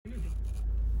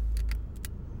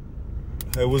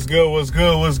Hey, what's good?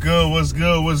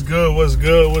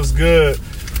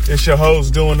 It's your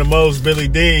host doing the most, Billy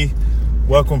D.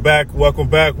 Welcome back.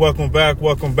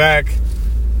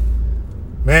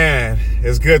 Man,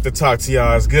 it's good to talk to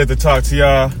y'all. It's good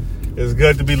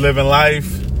to be living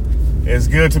life. It's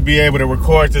good to be able to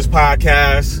record this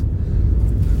podcast.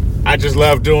 I just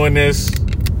love doing this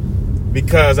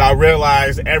because I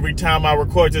realize every time I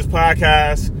record this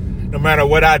podcast, no matter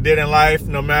what I did in life,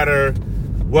 no matter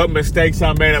what mistakes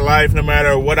I made in life, no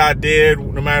matter what I did,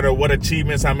 no matter what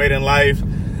achievements I made in life,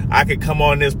 I could come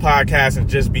on this podcast and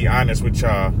just be honest with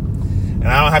y'all. And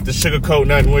I don't have to sugarcoat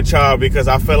nothing with y'all because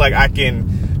I feel like I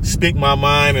can speak my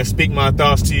mind and speak my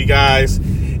thoughts to you guys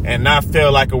and not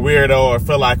feel like a weirdo or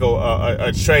feel like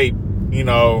a straight,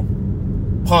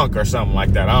 punk or something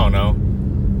like that. I don't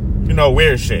know.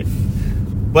 Weird shit.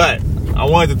 But I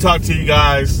wanted to talk to you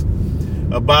guys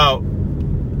about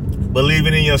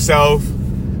believing in yourself,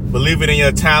 believing in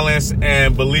your talents,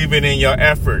 and believing in your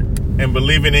effort, and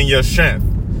believing in your strength.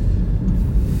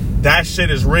 That shit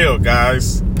is real,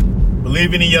 guys.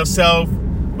 Believing in yourself,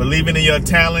 believing in your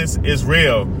talents is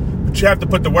real. But you have to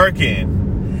put the work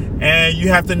in. And you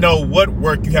have to know what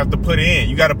work you have to put in.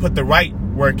 You got to put the right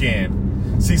work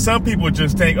in. See, some people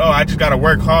just think, I just got to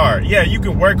work hard. Yeah, you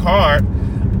can work hard.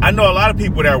 I know a lot of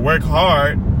people that work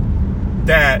hard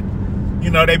that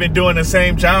they've been doing the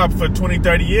same job for 20,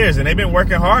 30 years, and they've been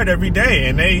working hard every day,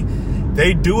 and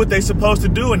they do what they're supposed to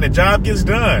do, and the job gets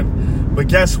done. But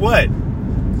guess what?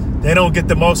 They don't get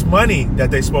the most money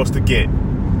that they're supposed to get.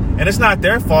 And it's not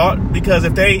their fault, because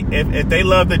if they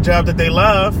love the job that they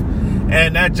love,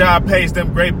 and that job pays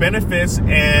them great benefits,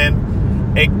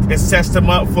 and it sets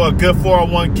them up for a good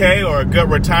 401k or a good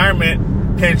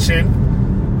retirement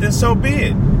pension, then so be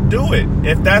it. Do it.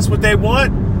 If that's what they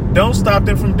want, don't stop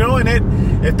them from doing it.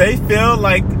 If they feel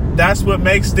like that's what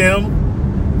makes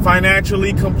them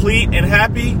financially complete and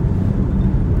happy,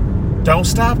 don't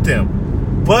stop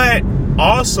them. But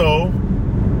also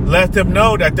let them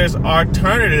know that there's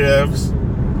alternatives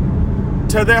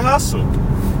to their hustle.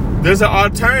 There's an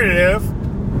alternative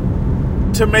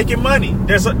to making money.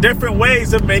 There's different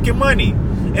ways of making money.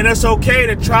 And it's okay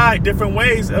to try different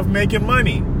ways of making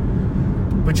money.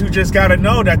 But you just got to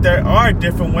know that there are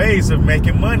different ways of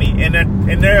making money. And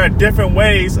there are different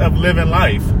ways of living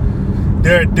life.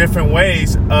 There are different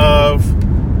ways of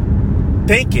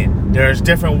thinking. There's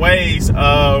different ways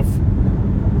of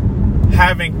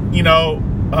having,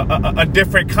 a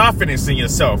different confidence in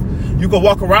yourself. You can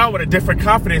walk around with a different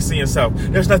confidence in yourself.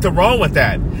 There's nothing wrong with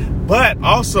that. But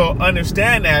also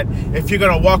understand that if you're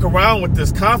going to walk around with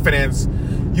this confidence,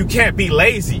 you can't be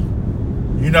lazy.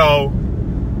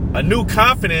 A new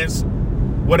confidence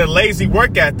with a lazy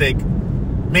work ethic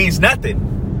means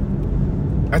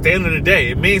nothing. At the end of the day,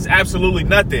 it means absolutely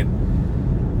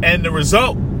nothing. And the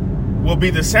result will be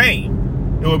the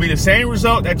same. It will be the same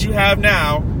result that you have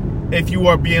now if you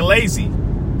are being lazy.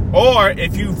 Or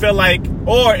if you feel like,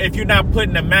 or if you're not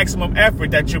putting the maximum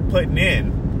effort that you're putting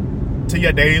in to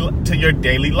your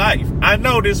daily life. I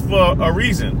know this for a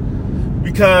reason.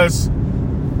 Because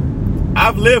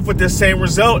I've lived with this same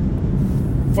result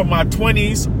from my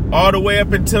 20s all the way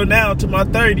up until now to my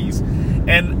 30s.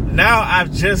 And now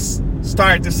I've just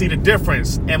started to see the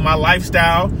difference in my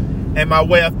lifestyle and my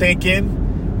way of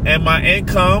thinking and my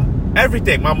income,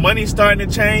 everything. My money's starting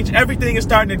to change. Everything is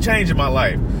starting to change in my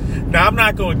life. Now, I'm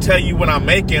not going to tell you what I'm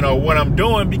making or what I'm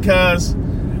doing because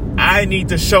I need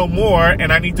to show more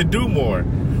and I need to do more.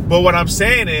 But what I'm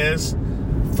saying is,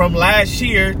 from last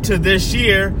year to this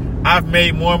year, I've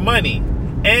made more money.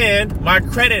 And my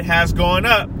credit has gone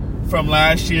up from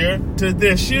last year to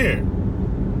this year.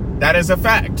 That is a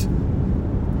fact.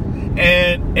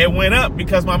 And it went up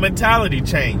because my mentality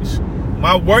changed.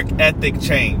 My work ethic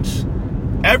changed.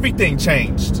 Everything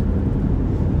changed.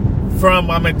 From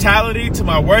my mentality to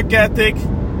my work ethic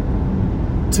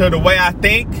to the way I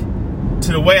think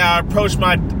to the way I approach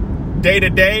my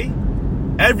day-to-day.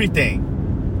 Everything.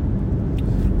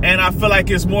 And I feel like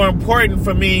it's more important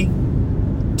for me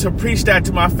to preach that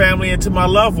to my family and to my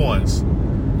loved ones.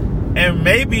 And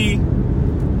maybe,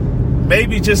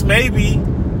 just maybe,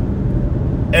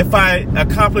 if I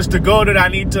accomplish the goal that I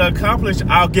need to accomplish,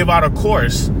 I'll give out a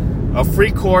course, a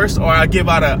free course, or I'll give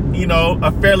out a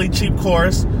fairly cheap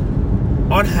course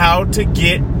on how to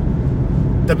get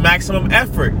the maximum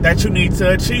effort that you need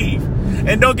to achieve.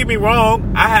 And don't get me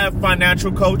wrong, I have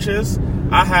financial coaches,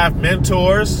 I have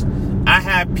mentors, I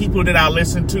have people that I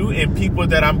listen to and people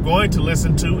that I'm going to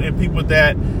listen to and people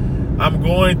that I'm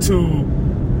going to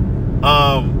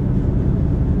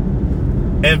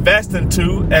invest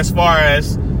into as far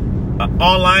as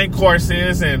online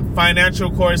courses and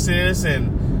financial courses and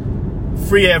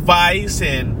free advice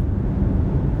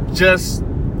and just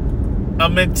a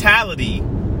mentality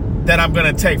that I'm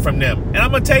going to take from them. And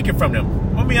I'm going to take it from them.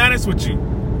 I'm going to be honest with you.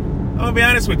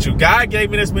 God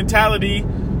gave me this mentality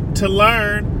to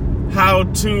learn how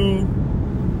to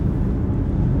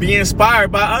be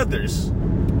inspired by others.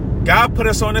 God put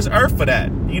us on this earth for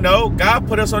that. God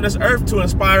put us on this earth to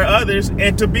inspire others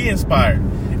and to be inspired.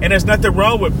 And there's nothing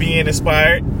wrong with being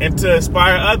inspired and to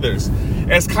inspire others.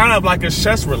 It's kind of like a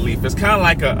stress relief. It's kind of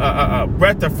like a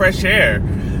breath of fresh air,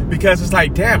 because it's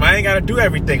like, damn, I ain't got to do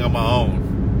everything on my own.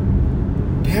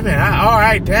 Damn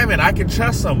it, I can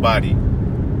trust somebody.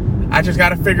 I just got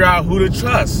to figure out who to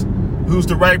trust. Who's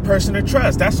the right person to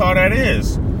trust? That's all that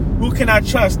is. Who can I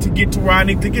trust to get to where I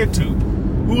need to get to?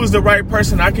 Who is the right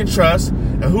person I can trust?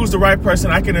 And who's the right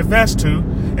person I can invest to?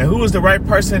 And who is the right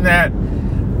person that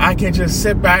I can just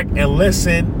sit back and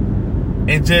listen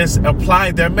and just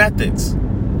apply their methods?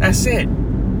 That's it.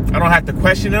 I don't have to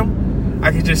question them.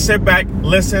 I can just sit back,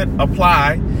 listen,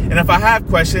 apply. And if I have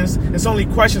questions, it's only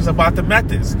questions about the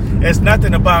methods. It's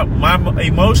nothing about my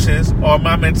emotions or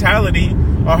my mentality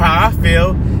or how I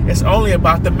feel. It's only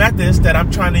about the methods that I'm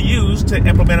trying to use to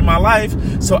implement in my life,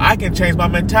 so I can change my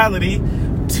mentality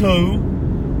to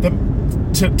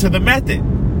the method.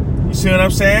 You see what I'm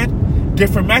saying?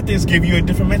 Different methods give you a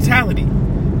different mentality,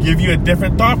 give you a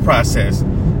different thought process,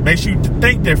 makes you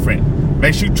think different,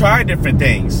 makes you try different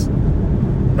things.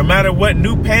 No matter what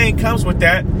new pain comes with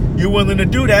that, you're willing to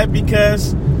do that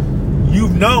because you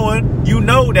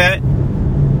know that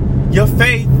your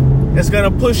faith is going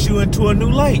to push you into a new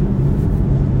light.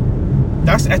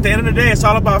 That's, at the end of the day, it's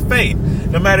all about faith.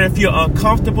 No matter if you're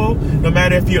uncomfortable, no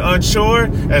matter if you're unsure,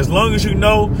 as long as you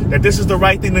know that this is the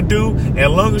right thing to do, and as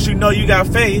long as you know you got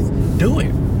faith, do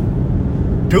it.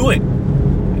 Do it.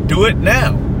 Do it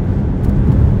now.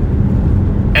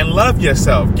 And love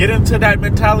yourself. Get into that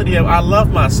mentality of, I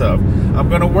love myself. I'm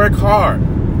going to work hard.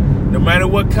 No matter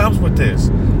what comes with this,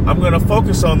 I'm going to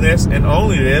focus on this and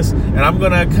only this, and I'm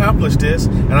going to accomplish this,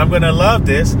 and I'm going to love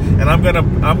this, and I'm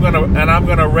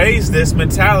going to raise this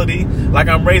mentality like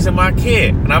I'm raising my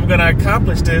kid, and I'm going to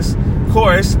accomplish this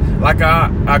course like I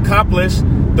accomplished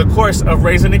the course of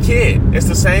raising a kid. It's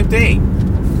the same thing.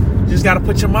 You just got to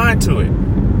put your mind to it.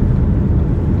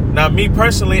 Now, me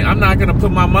personally, I'm not going to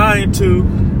put my mind to,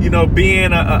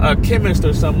 being a chemist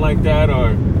or something like that,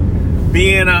 or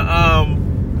being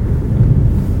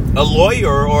a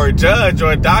lawyer or a judge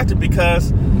or a doctor,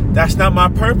 because that's not my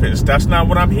purpose. That's not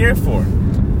what I'm here for.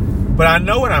 But I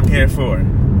know what I'm here for.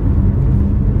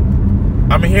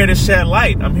 I'm here to shed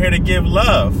light. I'm here to give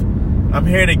love. I'm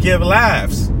here to give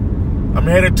laughs. I'm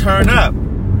here to turn up.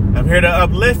 I'm here to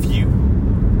uplift you.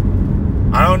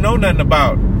 I don't know nothing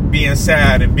about being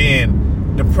sad and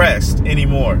being depressed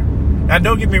anymore. Now,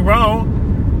 don't get me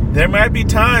wrong. There might be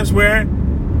times where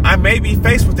I may be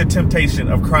faced with the temptation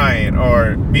of crying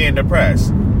or being depressed.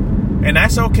 And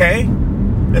that's okay.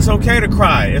 It's okay to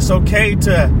cry. It's okay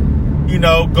to,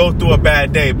 go through a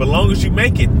bad day. But as long as you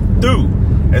make it through,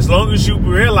 as long as you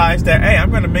realize that, hey, I'm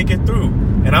going to make it through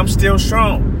and I'm still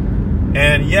strong.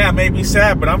 And yeah, I may be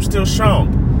sad, but I'm still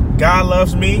strong. God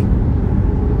loves me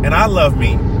and I love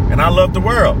me and I love the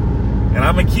world. And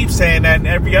I'm going to keep saying that in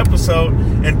every episode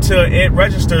until it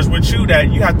registers with you that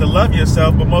you have to love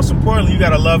yourself, but most importantly, you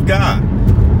got to love God.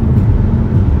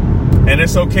 And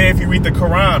it's okay if you read the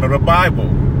Quran or the Bible,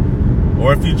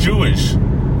 or if you're Jewish.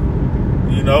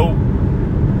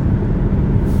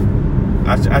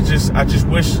 I just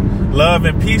wish love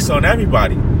and peace on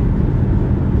everybody.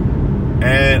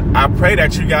 And I pray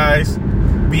that you guys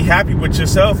be happy with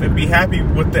yourself and be happy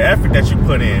with the effort that you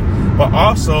put in, but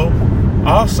also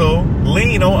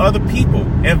lean on other people.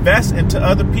 Invest into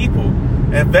other people.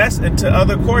 Invest into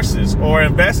other courses or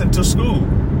invest into school.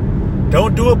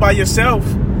 Don't do it by yourself.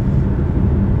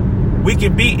 We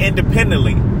can be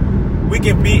independently.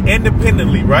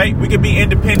 Right? We can be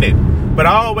independent. But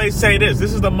I always say this.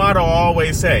 This is the motto I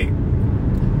always say.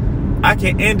 I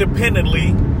can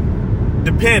independently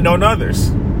depend on others.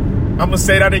 I'm going to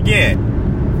say that again.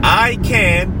 I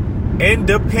can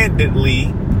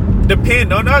independently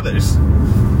depend on others.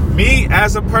 Me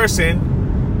as a person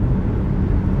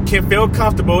can feel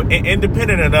comfortable and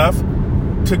independent enough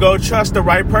to go trust the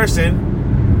right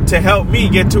person to help me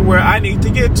get to where I need to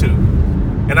get to.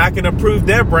 And I can improve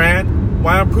their brand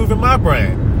while improving my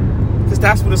brand. Because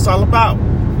that's what it's all about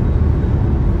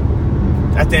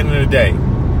at the end of the day.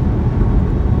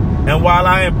 And while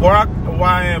I embark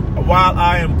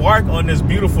on this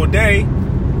beautiful day,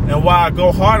 and while I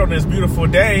go hard on this beautiful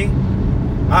day,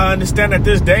 I understand that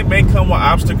this day may come with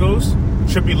obstacles,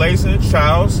 tribulations,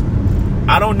 trials.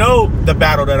 I don't know the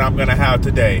battle that I'm going to have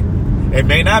today. It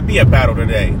may not be a battle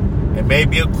today. It may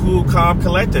be a cool, calm,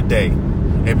 collected day.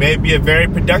 It may be a very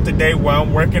productive day where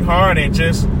I'm working hard and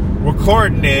just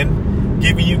recording and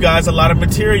giving you guys a lot of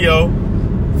material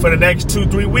for the next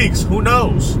 2-3 weeks. Who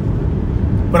knows?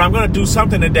 But I'm going to do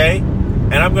something today,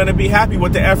 and I'm going to be happy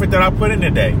with the effort that I put in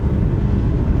today.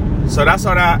 So that's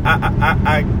all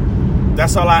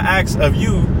that's all I ask of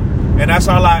you, and that's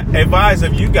all I advise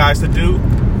of you guys to do,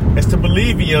 is to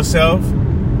believe in yourself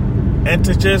and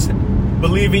to just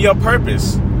believe in your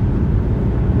purpose.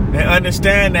 And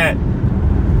understand that,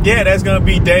 yeah, there's going to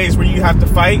be days where you have to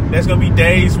fight. There's going to be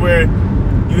days where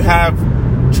you have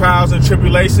trials and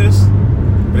tribulations,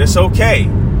 but it's okay.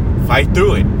 Fight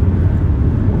through it.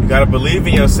 You got to believe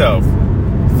in yourself.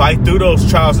 Fight through those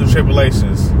trials and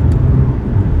tribulations.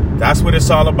 That's what it's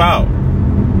all about.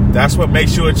 That's what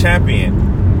makes you a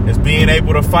champion, is being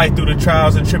able to fight through the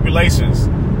trials and tribulations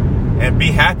and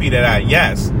be happy that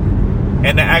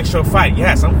and the actual fight.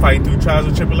 Yes, I'm fighting through trials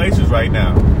and tribulations right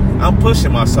now. I'm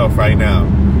pushing myself right now.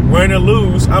 Win or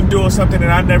lose, I'm doing something that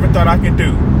I never thought I could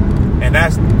do. And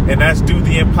that's do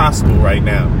the impossible right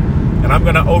now. And I'm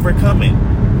going to overcome it.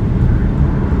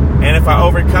 And if I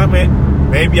overcome it,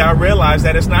 maybe I realize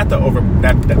that it's not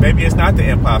that maybe it's not the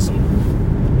impossible.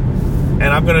 And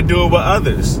I'm going to do it with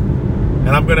others. And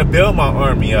I'm going to build my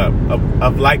army up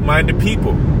of like-minded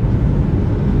people.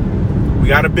 We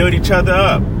got to build each other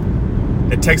up.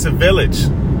 It takes a village.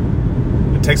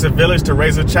 It takes a village to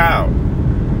raise a child.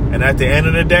 And at the end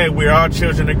of the day, we're all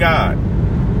children of God.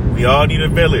 We all need a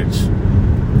village.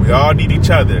 We all need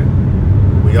each other.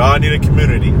 We all need a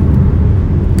community.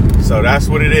 So that's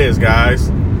what it is, guys.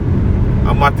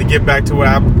 I'm about to get back to where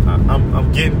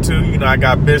I'm getting to. You know, I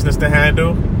got business to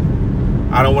handle.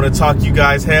 I don't want to talk you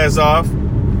guys' heads off.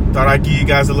 Thought I'd give you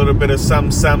guys a little bit of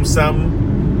something.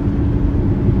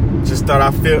 Just thought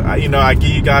I'd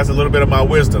give you guys a little bit of my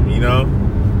wisdom, you know.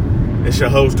 It's your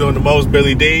host doing the most,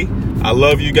 Billy D. I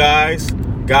love you guys.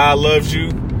 God loves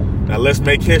you. Now let's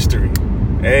make history.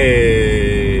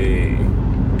 Hey.